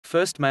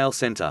First mail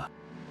centre.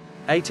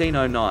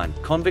 1809,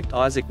 convict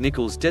Isaac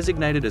Nichols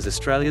designated as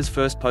Australia's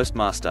first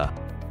postmaster.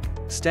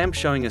 Stamp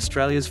showing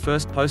Australia's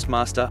first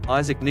postmaster,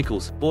 Isaac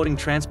Nichols, boarding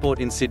transport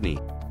in Sydney.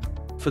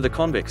 For the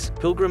convicts,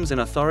 pilgrims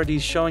and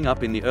authorities showing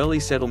up in the early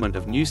settlement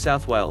of New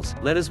South Wales,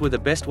 letters were the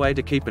best way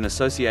to keep an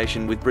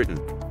association with Britain.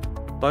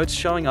 Boats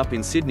showing up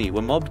in Sydney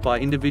were mobbed by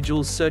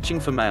individuals searching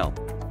for mail.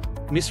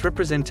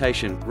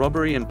 Misrepresentation,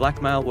 robbery and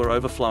blackmail were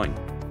overflowing.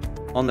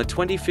 On the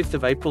 25th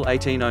of April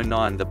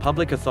 1809, the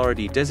public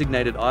authority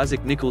designated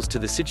Isaac Nichols to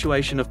the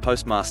situation of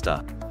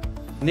postmaster.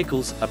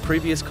 Nichols, a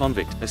previous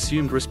convict,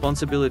 assumed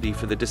responsibility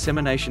for the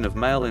dissemination of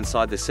mail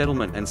inside the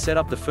settlement and set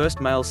up the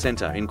first mail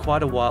centre in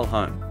quite a while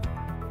home.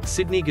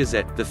 Sydney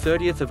Gazette, the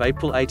 30th of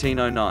April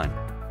 1809.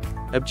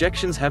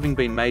 Objections having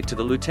been made to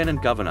the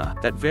Lieutenant Governor,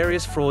 that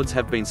various frauds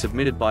have been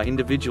submitted by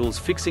individuals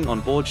fixing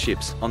on board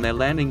ships, on their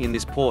landing in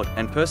this port,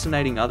 and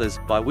personating others,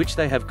 by which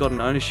they have gotten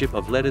ownership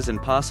of letters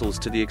and parcels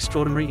to the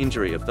extraordinary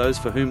injury of those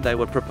for whom they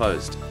were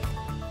proposed.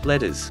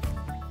 Letters.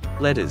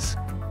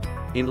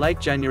 In late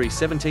January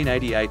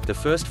 1788 the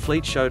first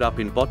fleet showed up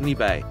in Botany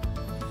Bay.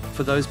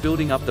 For those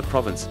building up the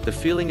province, the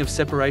feeling of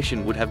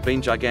separation would have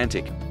been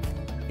gigantic.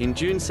 In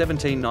June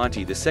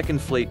 1790 the second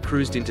fleet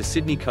cruised into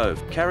Sydney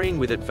Cove, carrying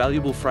with it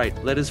valuable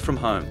freight, letters from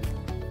home.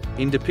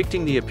 In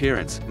depicting the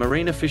appearance,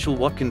 Marine official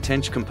Watkin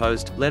Tench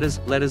composed, "Letters,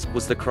 letters,"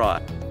 was the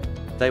cry.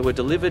 They were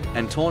delivered,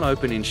 and torn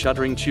open in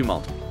shuddering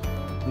tumult.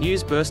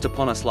 News burst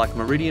upon us like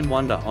meridian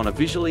wonder on a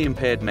visually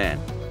impaired man.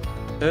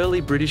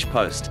 Early British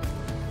post.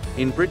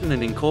 In Britain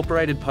an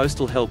incorporated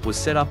postal help was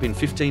set up in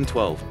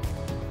 1512.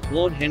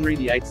 Lord Henry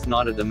VIII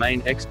knighted the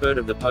main expert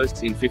of the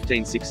posts in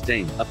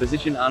 1516, a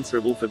position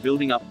answerable for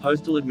building up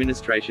postal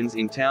administrations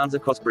in towns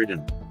across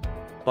Britain.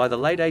 By the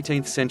late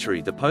 18th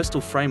century the postal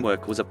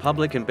framework was a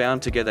public and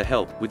bound together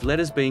help, with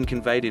letters being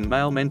conveyed in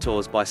mail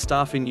mentors by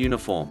staff in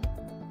uniform.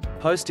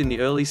 Post in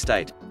the early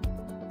state.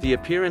 The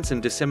appearance and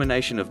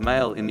dissemination of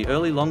mail in the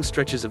early long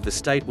stretches of the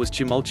state was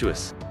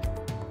tumultuous.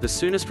 The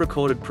soonest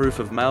recorded proof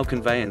of mail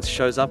conveyance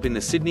shows up in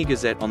the Sydney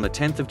Gazette on the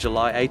 10th of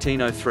July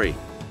 1803.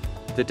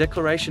 The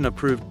declaration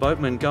approved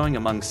boatmen going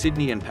among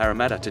Sydney and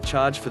Parramatta to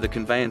charge for the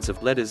conveyance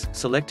of letters,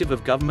 selective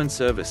of government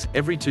service,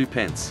 every 2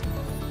 pence.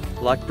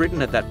 Like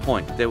Britain at that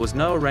point, there was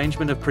no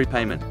arrangement of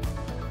prepayment.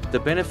 The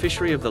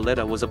beneficiary of the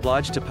letter was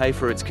obliged to pay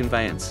for its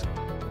conveyance.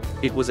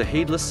 It was a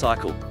heedless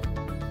cycle.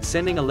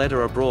 Sending a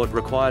letter abroad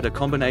required a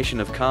combination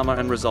of karma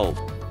and resolve.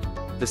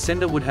 The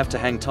sender would have to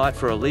hang tight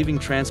for a leaving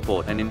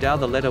transport and endow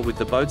the letter with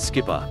the boat's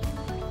skipper.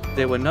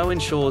 There were no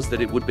ensures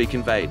that it would be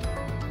conveyed.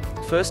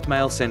 First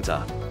mail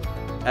centre.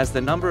 As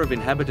the number of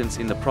inhabitants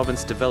in the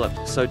province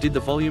developed, so did the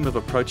volume of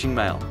approaching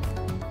mail.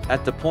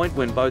 At the point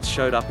when boats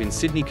showed up in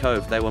Sydney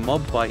Cove they were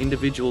mobbed by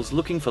individuals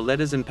looking for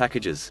letters and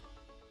packages.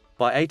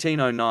 By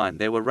 1809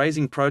 they were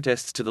raising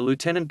protests to the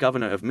Lieutenant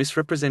Governor of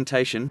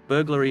misrepresentation,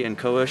 burglary and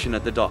coercion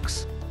at the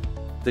docks.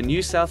 The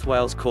New South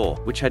Wales Corps,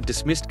 which had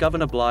dismissed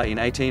Governor Bligh in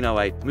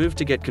 1808, moved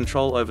to get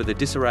control over the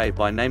disarray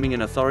by naming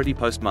an authority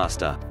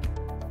postmaster.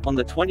 On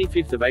the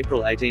 25th of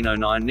April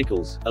 1809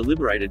 Nichols, a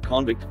liberated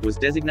convict, was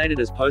designated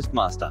as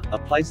postmaster, a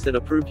place that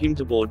approved him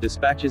to board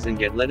dispatches and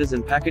get letters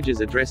and packages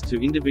addressed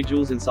to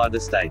individuals inside the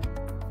state.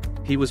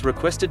 He was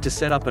requested to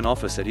set up an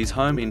office at his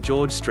home in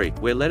George Street,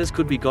 where letters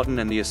could be gotten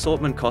and the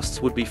assortment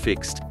costs would be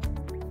fixed.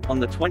 On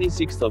the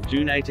 26th of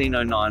June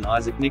 1809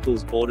 Isaac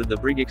Nichols boarded the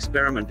brig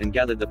Experiment and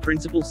gathered the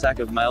principal sack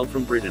of mail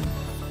from Britain.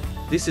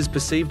 This is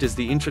perceived as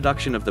the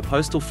introduction of the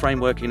postal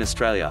framework in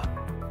Australia.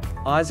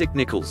 Isaac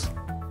Nichols.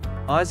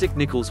 Isaac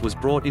Nichols was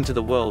brought into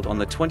the world on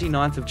the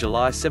 29th of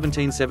July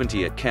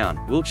 1770 at Cown,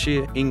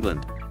 Wiltshire,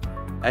 England.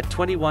 At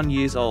 21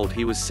 years old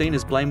he was seen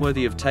as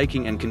blameworthy of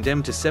taking and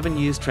condemned to 7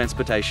 years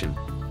transportation.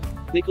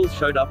 Nichols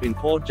showed up in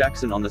Port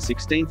Jackson on the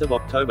 16th of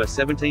October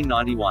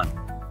 1791.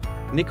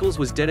 Nichols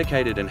was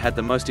dedicated and had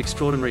the most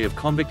extraordinary of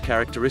convict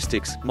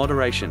characteristics,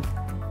 moderation.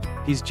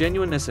 His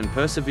genuineness and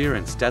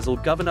perseverance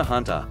dazzled Governor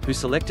Hunter, who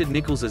selected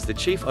Nichols as the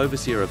chief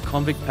overseer of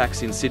convict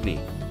packs in Sydney.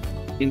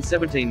 In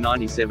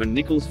 1797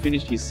 Nichols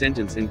finished his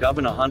sentence and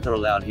Governor Hunter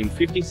allowed him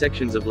 50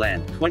 sections of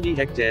land, 20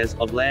 hectares,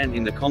 of land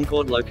in the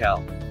Concord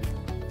locale.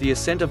 The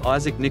ascent of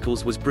Isaac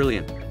Nichols was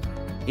brilliant.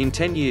 In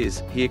 10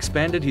 years, he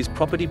expanded his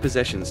property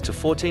possessions to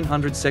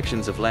 1,400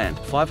 sections of land,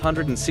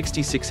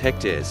 566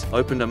 hectares,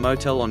 opened a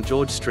motel on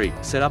George Street,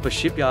 set up a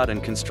shipyard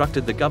and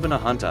constructed the Governor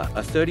Hunter,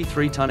 a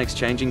 33-ton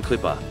exchanging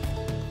clipper.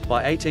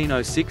 By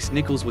 1806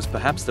 Nichols was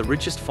perhaps the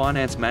richest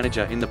finance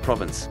manager in the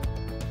province.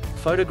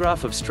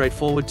 Photograph of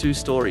straightforward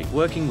two-story,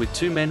 working with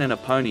 2 men and a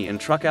pony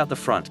and truck out the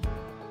front.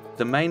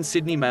 The main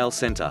Sydney Mail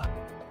Centre.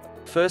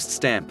 First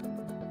stamp.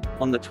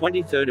 On the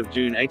 23rd of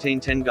June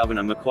 1810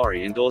 Governor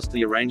Macquarie endorsed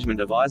the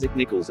arrangement of Isaac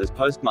Nichols as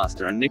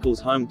postmaster and Nichols'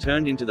 home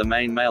turned into the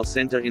main mail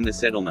centre in the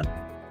settlement.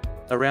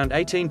 Around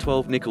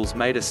 1812 Nichols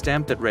made a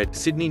stamp that read,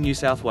 Sydney, New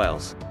South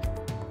Wales.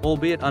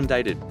 Albeit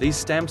undated, these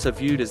stamps are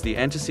viewed as the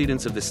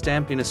antecedents of the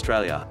stamp in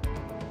Australia.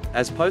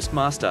 As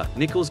postmaster,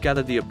 Nichols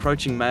gathered the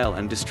approaching mail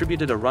and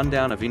distributed a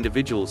rundown of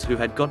individuals who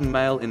had gotten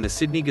mail in the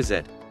Sydney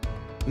Gazette.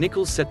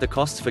 Nichols set the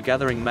costs for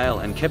gathering mail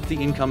and kept the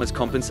income as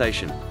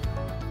compensation.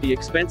 The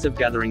expense of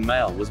gathering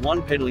mail was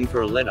 1 peddling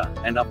for a letter,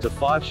 and up to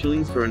 5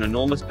 shillings for an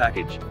enormous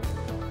package.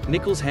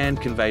 Nichols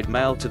hand-conveyed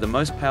mail to the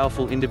most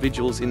powerful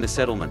individuals in the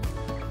settlement.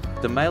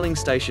 The mailing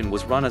station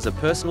was run as a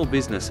personal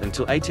business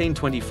until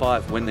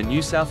 1825, when the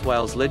New South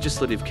Wales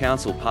Legislative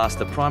Council passed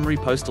the Primary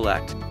Postal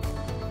Act.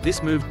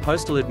 This moved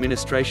postal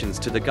administrations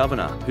to the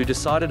governor, who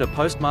decided a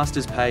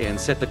postmaster's pay and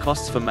set the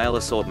costs for mail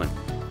assortment.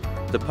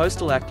 The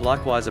Postal Act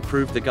likewise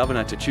approved the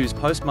governor to choose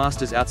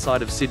postmasters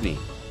outside of Sydney.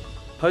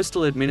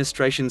 Postal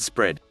administrations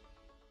spread.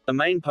 A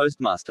main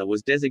postmaster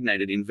was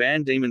designated in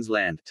Van Diemen's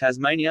Land,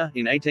 Tasmania,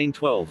 in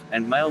 1812,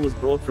 and mail was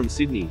brought from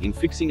Sydney in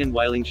fixing and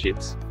whaling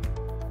ships.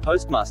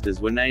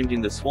 Postmasters were named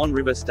in the Swan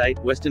River State,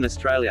 Western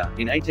Australia,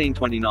 in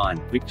 1829,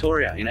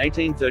 Victoria in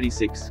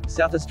 1836,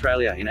 South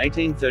Australia in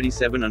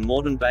 1837 and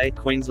Moreton Bay,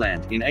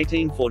 Queensland, in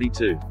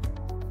 1842.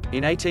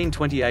 In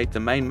 1828 the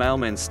main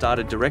mailmen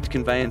started direct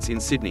conveyance in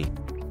Sydney.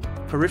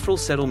 Peripheral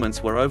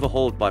settlements were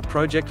overhauled by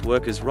project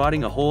workers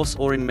riding a horse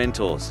or in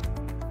mentors.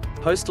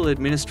 Postal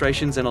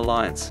administrations and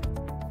alliance.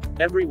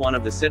 Every one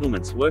of the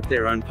settlements worked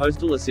their own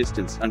postal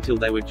assistants until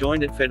they were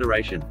joined at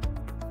Federation.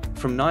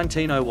 From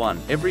 1901,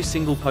 every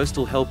single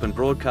postal help and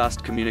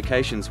broadcast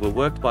communications were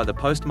worked by the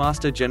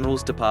Postmaster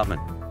General's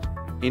Department.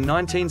 In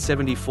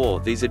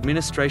 1974 these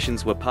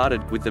administrations were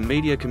parted, with the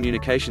Media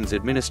Communications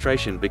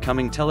Administration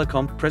becoming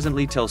Telecom,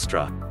 presently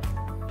Telstra.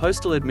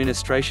 Postal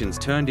administrations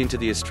turned into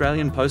the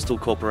Australian Postal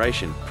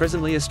Corporation,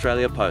 presently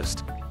Australia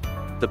Post.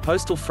 The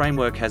postal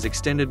framework has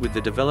extended with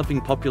the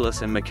developing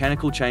populace and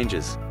mechanical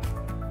changes.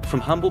 From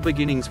humble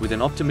beginnings with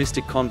an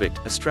optimistic convict,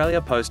 Australia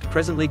Post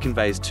presently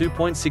conveys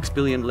 2.6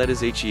 billion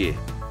letters each year.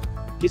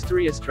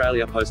 History.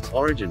 Australia Post's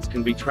origins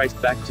can be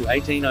traced back to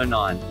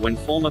 1809, when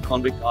former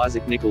convict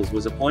Isaac Nichols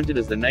was appointed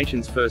as the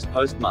nation's first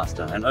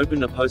postmaster and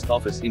opened a post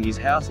office in his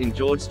house in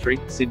George Street,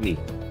 Sydney.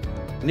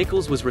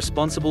 Nichols was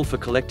responsible for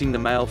collecting the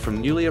mail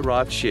from newly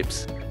arrived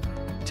ships.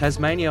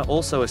 Tasmania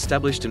also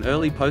established an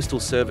early postal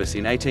service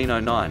in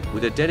 1809,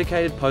 with a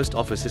dedicated post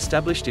office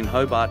established in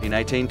Hobart in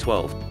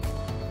 1812.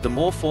 The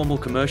more formal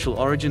commercial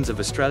origins of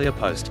Australia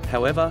Post,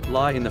 however,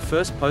 lie in the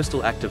first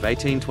Postal Act of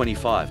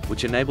 1825,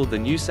 which enabled the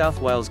New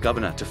South Wales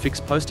Governor to fix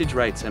postage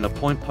rates and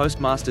appoint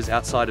postmasters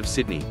outside of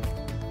Sydney.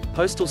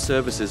 Postal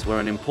services were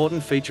an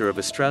important feature of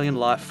Australian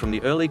life from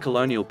the early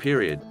colonial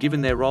period,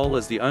 given their role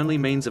as the only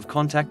means of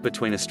contact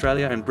between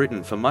Australia and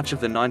Britain for much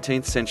of the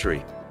 19th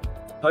century.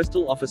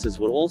 Postal offices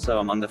were also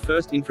among the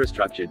first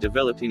infrastructure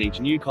developed in each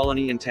new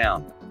colony and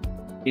town.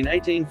 In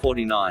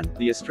 1849,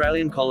 the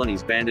Australian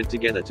colonies banded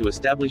together to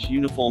establish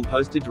uniform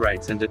postage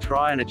rates and to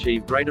try and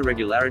achieve greater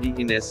regularity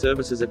in their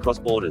services across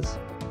borders.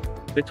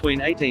 Between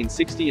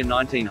 1860 and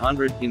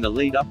 1900, in the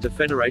lead-up to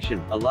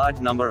Federation, a large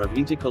number of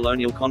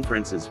intercolonial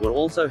conferences were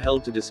also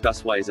held to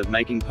discuss ways of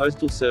making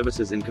postal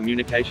services and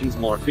communications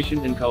more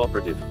efficient and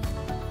cooperative.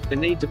 The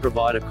need to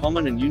provide a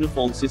common and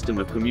uniform system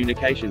of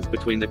communications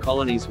between the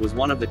colonies was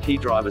one of the key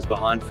drivers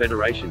behind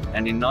Federation,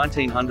 and in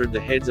 1900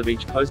 the heads of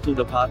each postal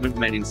department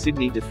met in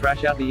Sydney to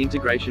thrash out the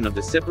integration of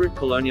the separate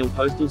colonial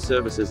postal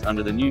services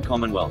under the new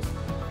Commonwealth.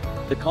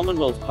 The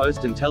Commonwealth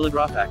Post and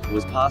Telegraph Act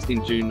was passed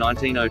in June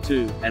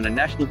 1902, and a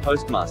National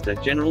Postmaster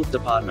General's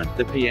Department,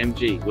 the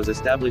PMG, was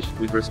established,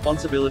 with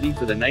responsibility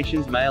for the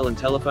nation's mail and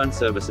telephone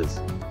services.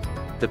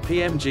 The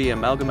PMG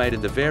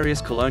amalgamated the various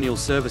colonial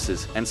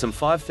services, and some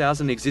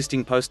 5,000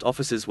 existing post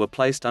offices were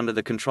placed under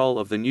the control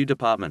of the new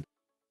department.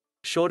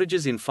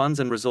 Shortages in funds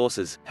and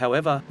resources,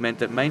 however, meant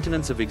that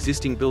maintenance of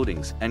existing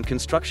buildings, and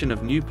construction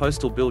of new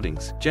postal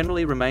buildings,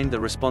 generally remained the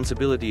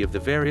responsibility of the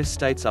various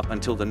states up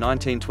until the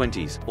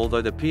 1920s,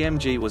 although the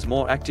PMG was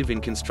more active in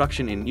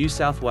construction in New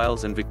South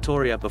Wales and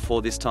Victoria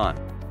before this time.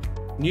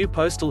 New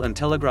postal and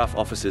telegraph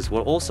offices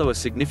were also a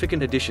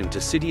significant addition to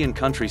city and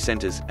country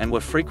centres, and were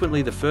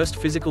frequently the first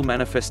physical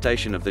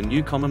manifestation of the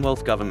new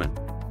Commonwealth government.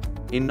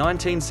 In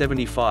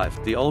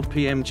 1975, the old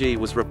PMG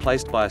was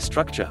replaced by a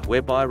structure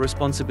whereby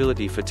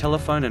responsibility for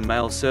telephone and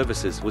mail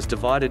services was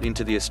divided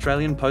into the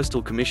Australian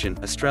Postal Commission,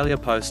 Australia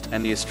Post,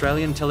 and the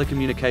Australian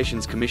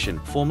Telecommunications Commission,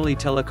 formerly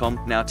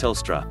Telecom, now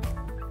Telstra.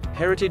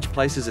 Heritage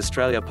Places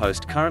Australia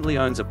Post currently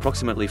owns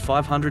approximately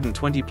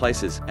 520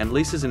 places, and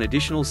leases an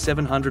additional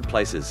 700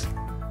 places.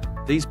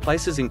 These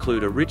places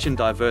include a rich and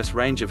diverse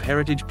range of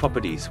heritage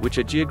properties which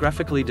are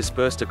geographically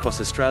dispersed across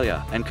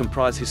Australia, and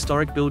comprise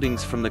historic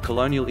buildings from the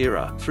colonial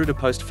era, through to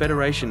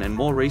post-Federation and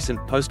more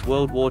recent,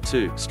 post-World War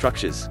II,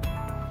 structures.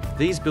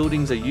 These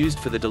buildings are used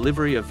for the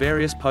delivery of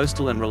various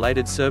postal and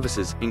related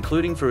services,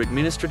 including for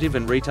administrative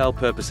and retail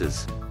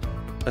purposes.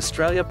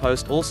 Australia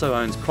Post also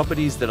owns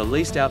properties that are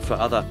leased out for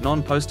other,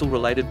 non-postal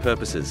related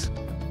purposes.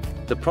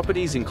 The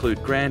properties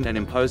include grand and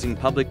imposing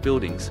public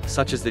buildings,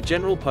 such as the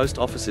General Post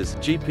Offices,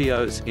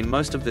 GPOs, in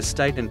most of the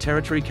state and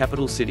territory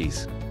capital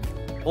cities.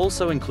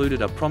 Also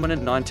included are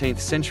prominent 19th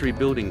century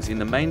buildings in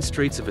the main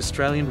streets of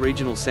Australian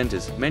regional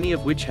centres, many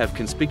of which have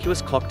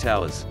conspicuous clock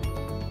towers.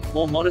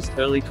 More modest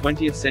early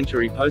 20th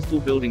century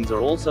postal buildings are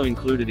also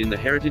included in the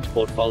heritage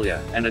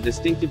portfolio, and are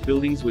distinctive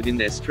buildings within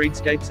their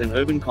streetscapes and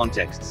urban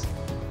contexts.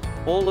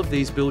 All of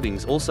these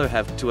buildings also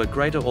have, to a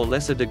greater or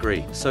lesser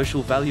degree,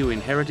 social value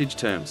in heritage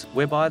terms,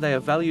 whereby they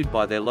are valued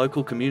by their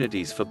local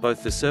communities for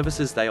both the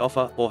services they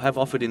offer, or have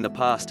offered in the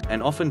past,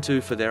 and often too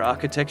for their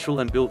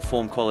architectural and built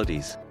form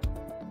qualities.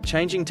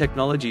 Changing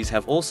technologies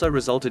have also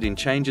resulted in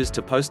changes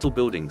to postal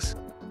buildings.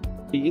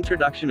 The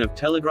introduction of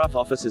telegraph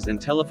offices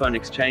and telephone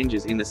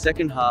exchanges in the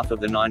second half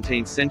of the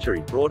 19th century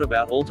brought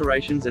about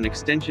alterations and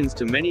extensions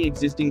to many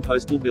existing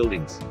postal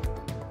buildings.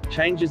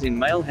 Changes in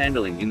mail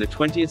handling in the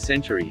 20th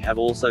century have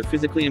also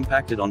physically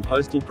impacted on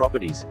postal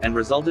properties, and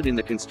resulted in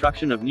the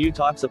construction of new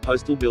types of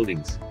postal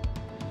buildings.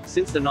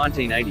 Since the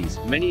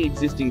 1980s, many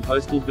existing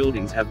postal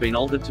buildings have been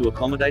altered to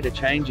accommodate a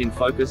change in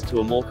focus to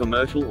a more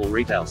commercial or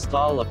retail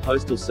style of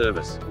postal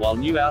service, while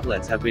new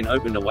outlets have been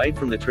opened away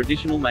from the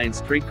traditional main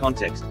street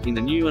context, in the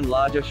new and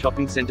larger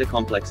shopping centre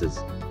complexes.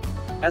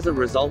 As a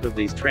result of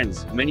these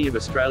trends, many of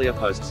Australia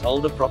Post's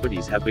older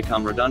properties have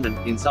become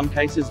redundant, in some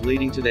cases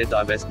leading to their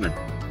divestment.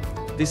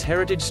 This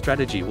heritage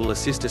strategy will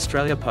assist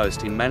Australia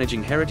Post in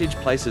managing heritage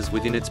places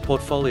within its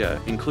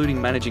portfolio,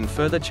 including managing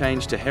further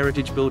change to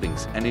heritage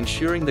buildings, and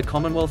ensuring the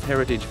Commonwealth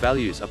heritage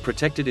values are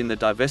protected in the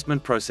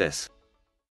divestment process.